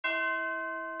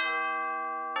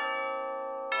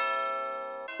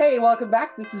Hey, welcome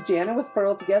back. This is Jana with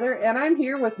Purl Together, and I'm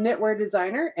here with knitwear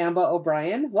designer Ambah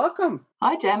O'Brien. Welcome.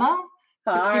 Hi, Jana.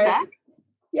 It's good to be Hi. back.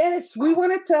 Yes, we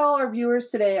want to tell our viewers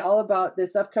today all about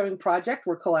this upcoming project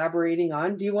we're collaborating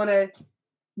on. Do you want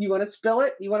to spill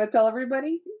it? You want to tell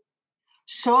everybody?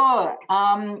 Sure.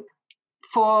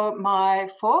 For my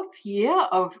fourth year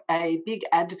of a big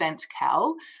Advent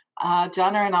KAL,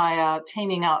 Jana and I are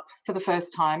teaming up for the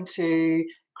first time to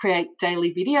create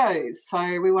daily videos.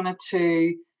 So we wanted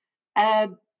to add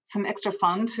some extra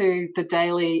fun to the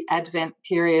daily Advent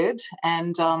period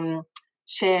and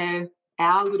share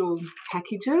our little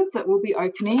packages that we'll be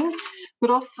opening, but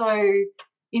also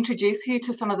introduce you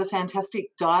to some of the fantastic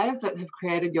dyers that have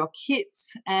created your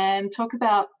kits and talk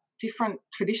about different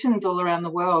traditions all around the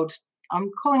world.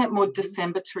 I'm calling it more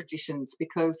December traditions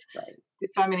because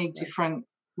there's so many different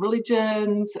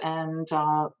religions and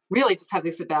really just have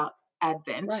this about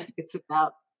Advent. It's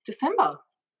about December.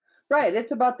 Right.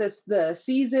 It's about the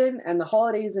season and the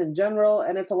holidays in general,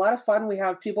 and it's a lot of fun. We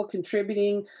have people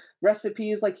contributing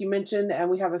recipes, like you mentioned, and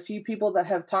we have a few people that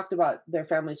have talked about their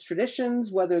family's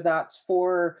traditions, whether that's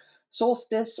for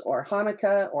solstice or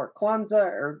Hanukkah or Kwanzaa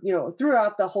or,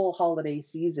 throughout the whole holiday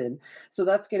season. So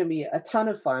that's going to be a ton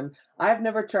of fun. I've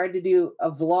never tried to do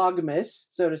a vlogmas,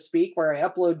 so to speak, where I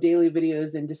upload daily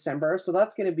videos in December. So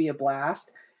that's going to be a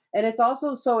blast. And it's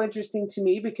also so interesting to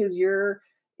me because you're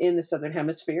in the Southern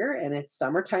Hemisphere and it's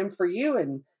summertime for you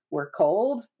and we're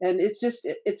cold. And it's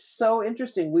so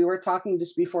interesting. We were talking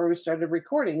just before we started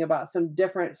recording about some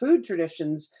different food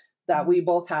traditions that we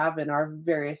both have in our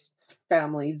various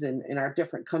families and in our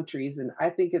different countries. And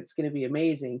I think it's going to be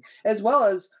amazing, as well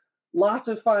as lots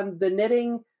of fun. The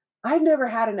knitting, I've never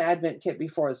had an Advent kit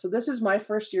before. So this is my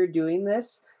first year doing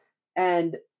this.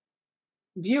 And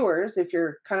viewers, if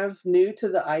you're kind of new to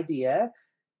the idea,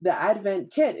 the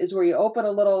Advent kit is where you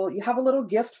have a little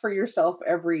gift for yourself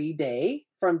every day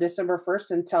from December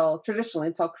 1st traditionally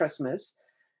until Christmas.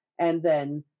 And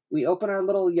then we open our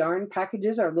little yarn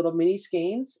packages, our little mini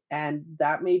skeins, and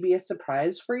that may be a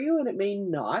surprise for you and it may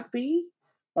not be.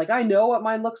 Like, I know what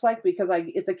mine looks like because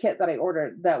it's a kit that I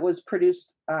ordered that was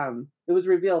produced, it was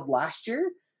revealed last year.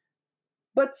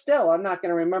 But still, I'm not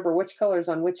going to remember which colors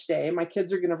on which day. My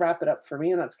kids are going to wrap it up for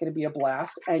me, and that's going to be a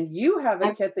blast. And you have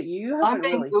a kit that you haven't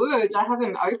I'm being good. I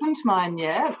haven't opened mine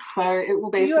yet, so it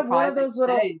will be a surprise each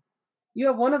day. You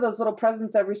have one of those little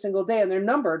presents every single day, and they're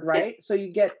numbered, right? Yeah. So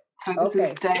you get. So this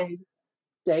is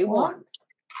day one,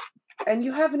 and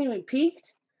you haven't even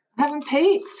peeked. I haven't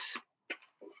peeked.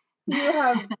 You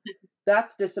have.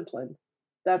 That's discipline.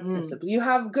 That's discipline. You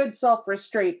have good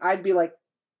self-restraint. I'd be like.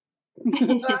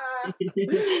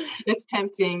 It's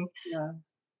tempting. Yeah.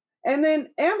 And then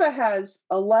Ambah has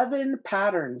 11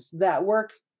 patterns that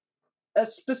work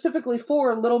specifically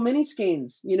for little mini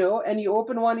skeins, and you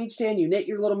open one each day and you knit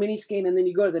your little mini skein and then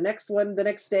you go to the next one the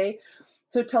next day.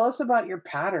 So tell us about your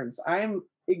patterns. I'm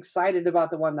excited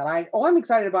about the one I'm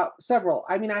excited about several.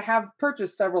 I mean, I have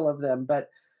purchased several of them, but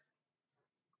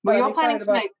you're planning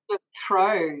to make the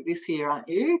throw this year, aren't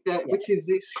you? Which is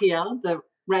this here, the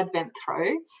Advent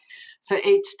throw. So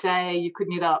each day you could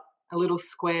knit up a little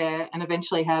square and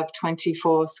eventually have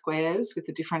 24 squares with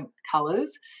the different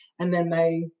colours, and then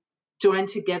they join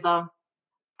together,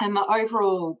 and the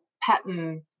overall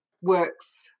pattern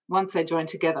works once they join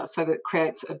together, so that it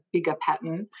creates a bigger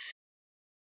pattern.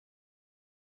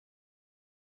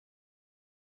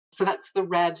 So that's the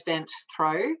Advent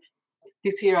throw.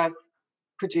 This year I've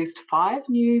produced 5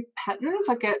 new patterns.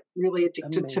 I get really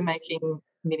addicted to making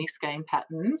mini skein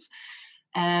patterns,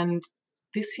 and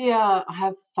this year I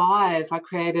have 5. I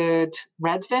created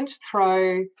Advent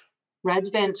throw,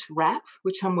 Advent wrap,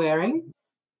 which I'm wearing,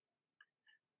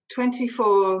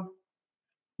 24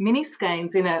 mini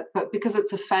skeins in it, but because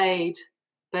it's a fade,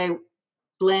 they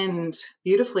blend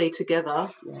beautifully together.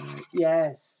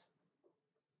 Yes,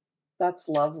 that's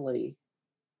lovely.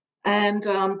 And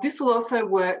this will also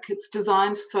work. It's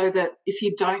designed so that if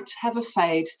you don't have a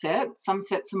fade set, some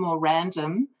sets are more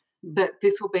random, that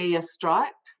this will be a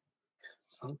stripe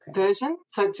version.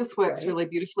 So it just works really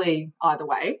beautifully either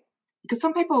way. Because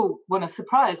some people want a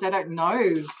surprise. They don't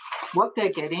know what they're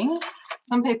getting.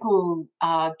 Some people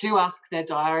do ask their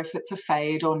dyer if it's a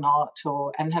fade or not,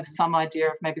 and have some idea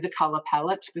of maybe the colour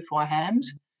palette beforehand.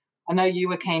 I know you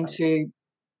were keen to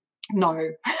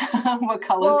know what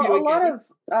colours you were getting.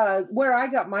 A lot of where I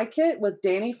got my kit with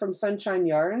Danny from Sunshine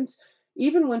Yarns,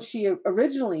 even when she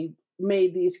originally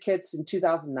made these kits in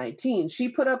 2019, she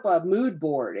put up a mood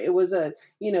board. It was a,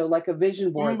 like a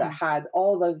vision board that Mm. had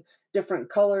all the different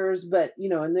colors, but,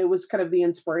 and it was kind of the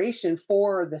inspiration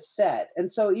for the set.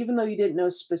 And so even though you didn't know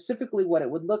specifically what it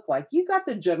would look like, you got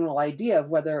the general idea of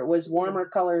whether it was Yeah. warmer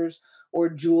colors or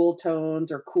jewel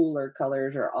tones or cooler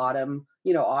colors or autumn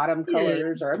Yeah.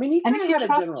 colors, or, I mean, you And kind if of you had a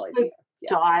trust general the idea. Yeah.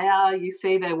 dyer, you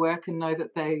see their work and know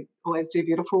that they always do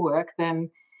beautiful work, then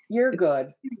You're it's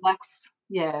good. relax.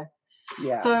 Yeah.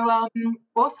 Yeah. So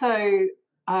also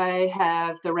I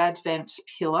have the Advent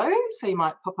pillow. So you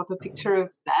might pop up a picture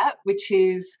of that, which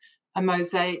is a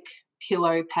mosaic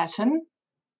pillow pattern.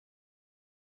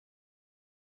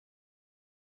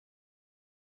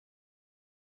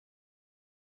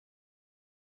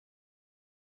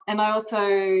 And I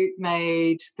also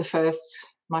made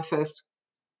my first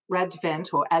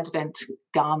Radvent or Advent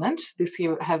garment. This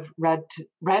year I have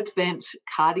Radvent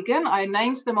cardigan. I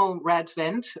named them all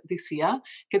Radvent this year.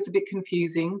 Gets a bit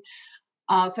confusing.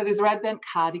 So there's a Radvent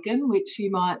cardigan, which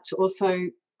you might also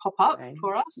pop up Okay.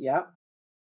 for us. Yep.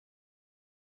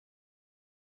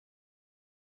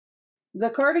 The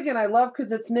cardigan I love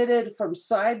because it's knitted from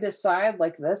side to side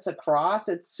like this across.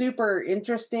 It's super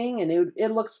interesting, and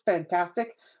it looks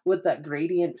fantastic with that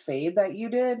gradient fade that you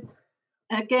did.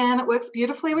 Again, it works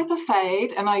beautifully with a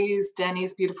fade, and I use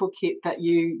Danny's beautiful kit that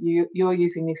you're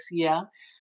using this year.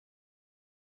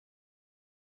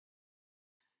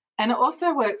 And it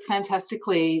also works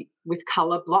fantastically with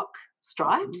colour block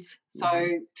stripes. So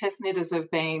test knitters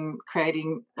have been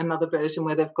creating another version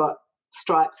where they've got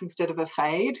stripes instead of a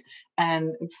fade,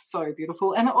 and it's so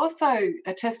beautiful. And also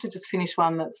a tester just finished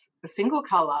one that's a single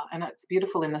colour, and it's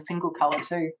beautiful in the single colour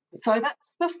too. So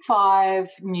that's the 5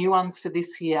 new ones for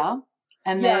this year.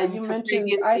 And Yeah, then you for mentioned,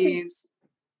 previous I think years,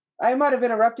 I might have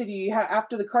interrupted you.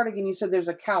 After the cardigan, you said there's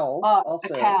a cowl a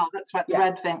also. KAL, that's right, the Yeah.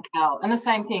 Advent KAL. And the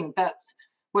same thing, that's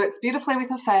works beautifully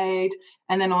with a fade,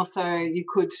 and then also you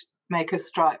could make a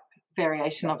stripe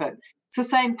variation of it. It's the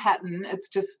same pattern, it's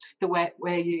just the way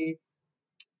where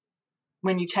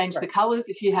when you change the Right. colours,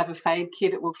 if you have a fade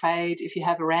kit, it will fade. If you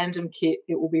have a random kit,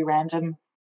 it will be random.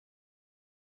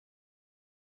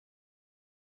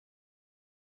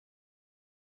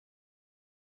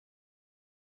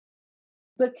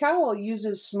 The cowl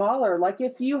uses smaller, like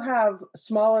if you have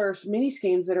smaller mini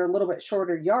skeins that are a little bit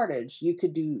shorter yardage, you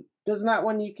could do, doesn't that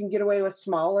one you can get away with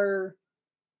smaller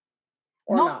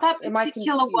or Not not? that Am I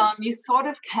particular one, confused? you sort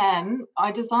of can.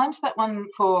 I designed that one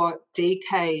for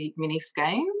DK mini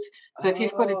skeins. So if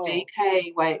you've got a Oh,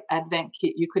 DK weight Advent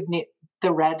kit, you could knit the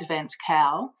Radvent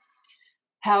KAL.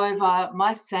 However, I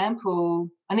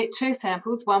knit 2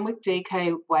 samples, one with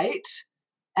DK weight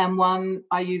and one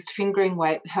I used fingering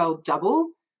weight held double.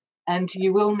 And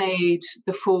you will need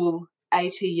the full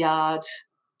 80-yard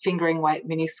fingering weight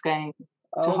mini skein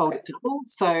to hold okay. it double.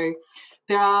 So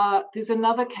there's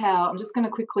another KAL. I'm just going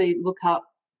to quickly look up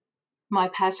my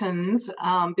patterns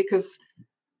because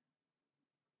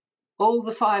all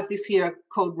the 5 this year are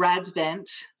called Radvent.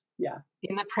 Yeah.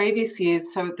 In the previous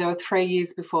years, so there were 3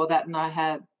 years before that, and I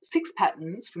had 6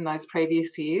 patterns from those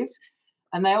previous years,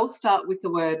 and they all start with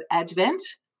the word Advent.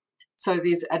 So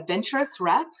there's Adventurous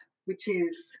Wrap, which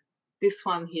is this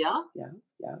one here, Yeah.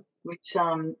 Yeah. which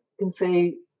you can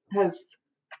see has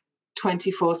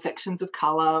 24 sections of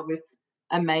colour with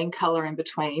a main colour in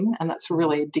between, and that's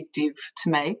really addictive to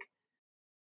make.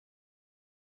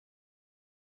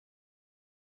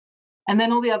 And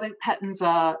then all the other patterns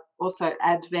are also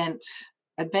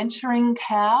Adventuring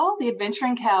KAL. The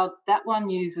Adventuring KAL, that one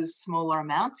uses smaller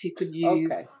amounts. You could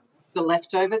use Okay. the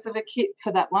leftovers of a kit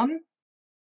for that one.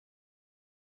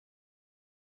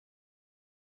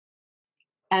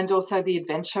 And also the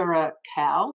Adventurer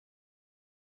KAL.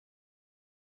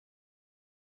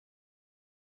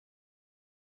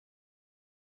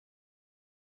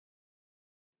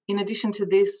 In addition to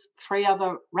this, 3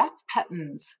 other wrap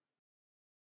patterns.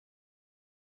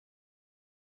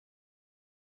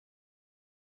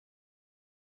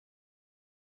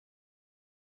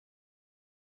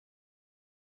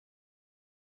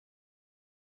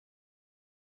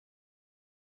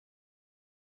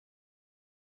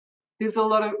 There's a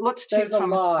lot to There's choose a from.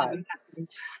 lot. 11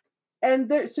 patterns. And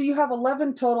there, so you have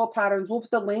 11 total patterns. We'll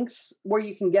put the links where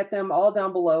you can get them all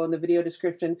down below in the video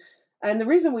description. And the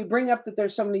reason we bring up that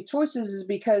there's so many choices is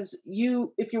because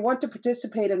if you want to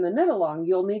participate in the knit along,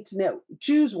 you'll need to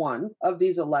choose one of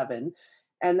these 11.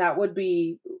 And that would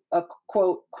be a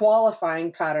quote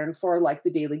qualifying pattern for like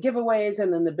the daily giveaways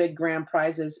and then the big grand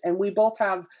prizes. And we both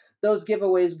have those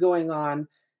giveaways going on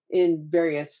in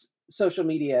various social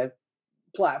media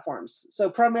platforms. So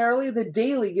primarily the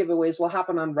daily giveaways will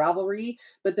happen on Ravelry,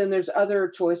 but then there's other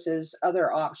choices,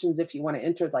 other options if you want to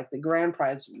enter like the grand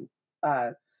prize.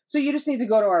 So you just need to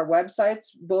go to our websites,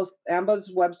 both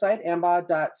Ambah's website,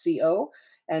 ambah.co,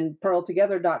 and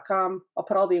purltogether.com. I'll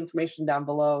put all the information down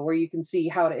below where you can see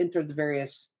how to enter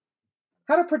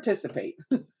how to participate.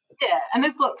 Yeah, and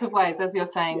there's lots of ways, as you're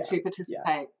saying, to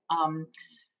participate.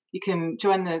 You can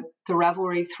join the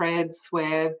Ravelry threads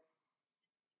where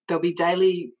there'll be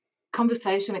daily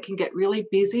conversation. It can get really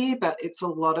busy, but it's a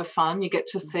lot of fun. You get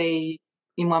to see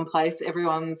in one place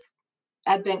everyone's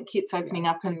Advent kits opening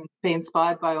up and be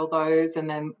inspired by all those, and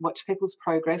then watch people's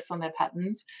progress on their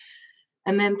patterns.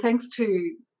 And then thanks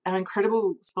to our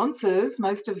incredible sponsors,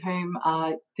 most of whom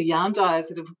are the yarn dyers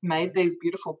that have made these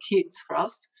beautiful kits for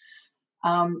us,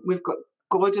 we've got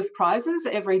gorgeous prizes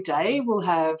every day. We'll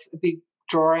have a big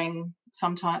drawing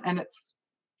sometime, and it's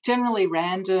generally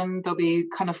random. There'll be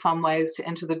kind of fun ways to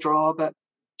enter the draw, but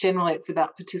generally it's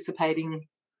about participating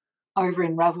over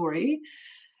in Ravelry.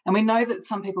 And we know that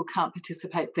some people can't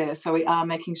participate there, so we are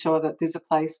making sure that there's a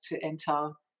place to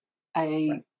enter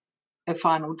a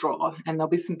final draw, and there'll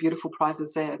be some beautiful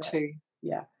prizes there too.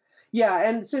 Yeah,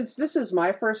 and since this is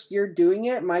my first year doing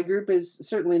it, my group is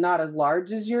certainly not as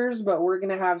large as yours, but we're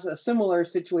going to have a similar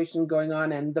situation going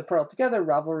on in the Purl Together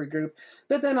Ravelry group.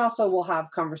 But then also we'll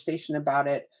have conversation about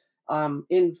it on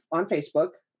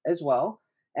Facebook as well.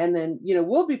 And then,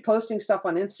 we'll be posting stuff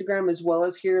on Instagram as well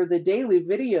as here. The daily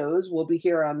videos will be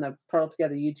here on the Purl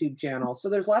Together YouTube channel. So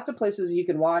there's lots of places you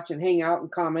can watch and hang out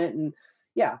and comment. And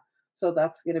so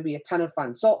that's going to be a ton of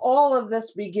fun. So all of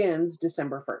this begins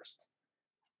December 1st.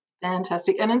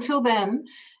 Fantastic. And until then,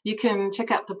 you can check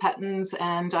out the patterns,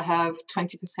 and I have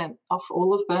 20% off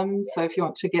all of them. So if you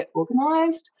want to get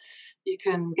organised, you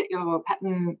can get your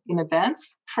pattern in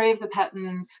advance. 3 of the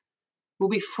patterns will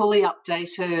be fully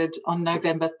updated on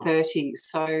November 30.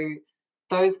 So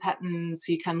those patterns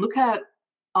you can look at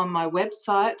on my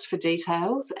website for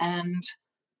details and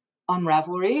on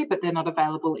Ravelry, but they're not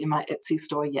available in my Etsy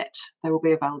store yet. They will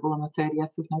be available on the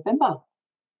 30th of November.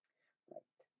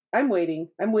 I'm waiting.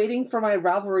 I'm waiting for my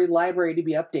Ravelry library to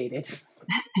be updated.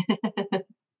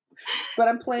 But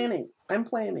I'm planning.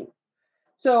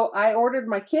 So I ordered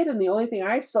my kit, and the only thing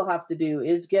I still have to do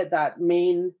is get that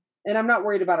main, and I'm not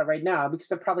worried about it right now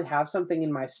because I probably have something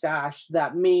in my stash,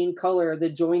 that main color, the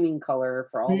joining color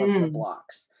for all of the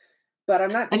blocks. But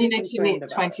I'm not and too you need to knit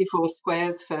 24 it.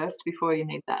 squares first before you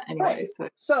need that anyway.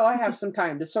 Right. So I have some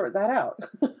time to sort that out.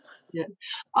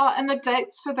 Oh, and the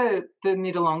dates for the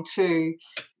knit along too.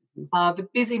 The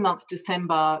busy month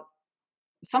December,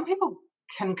 some people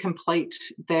can complete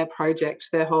their project,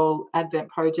 their whole Advent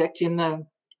project in the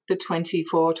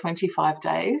 24, 25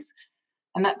 days.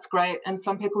 And that's great. And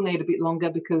some people need a bit longer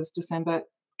because December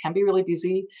can be really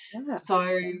busy. Yeah. So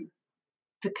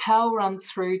the KAL runs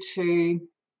through to,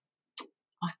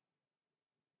 I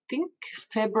think,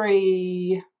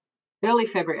 early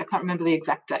February. I can't remember the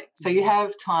exact date. So you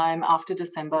have time after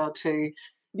December to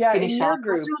finish up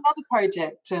or do another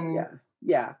project. And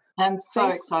I'm so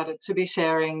excited to be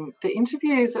sharing the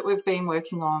interviews that we've been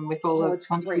working on with all the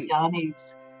wonderful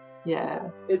yarnies. Yeah.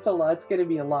 It's a lot. It's going to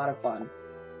be a lot of fun.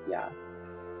 Yeah.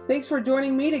 Thanks for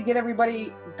joining me to get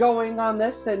everybody going on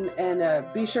this,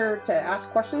 and be sure to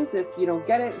ask questions. If you don't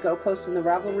get it, go post in the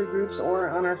Ravelry groups or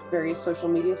on our various social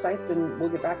media sites, and we'll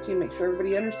get back to you and make sure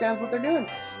everybody understands what they're doing.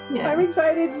 Yeah. I'm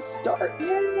excited to start.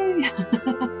 Yay.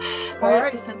 All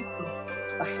right.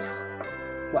 I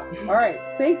know. Well, all right.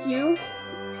 Thank you.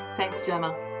 Thanks,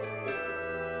 Jana.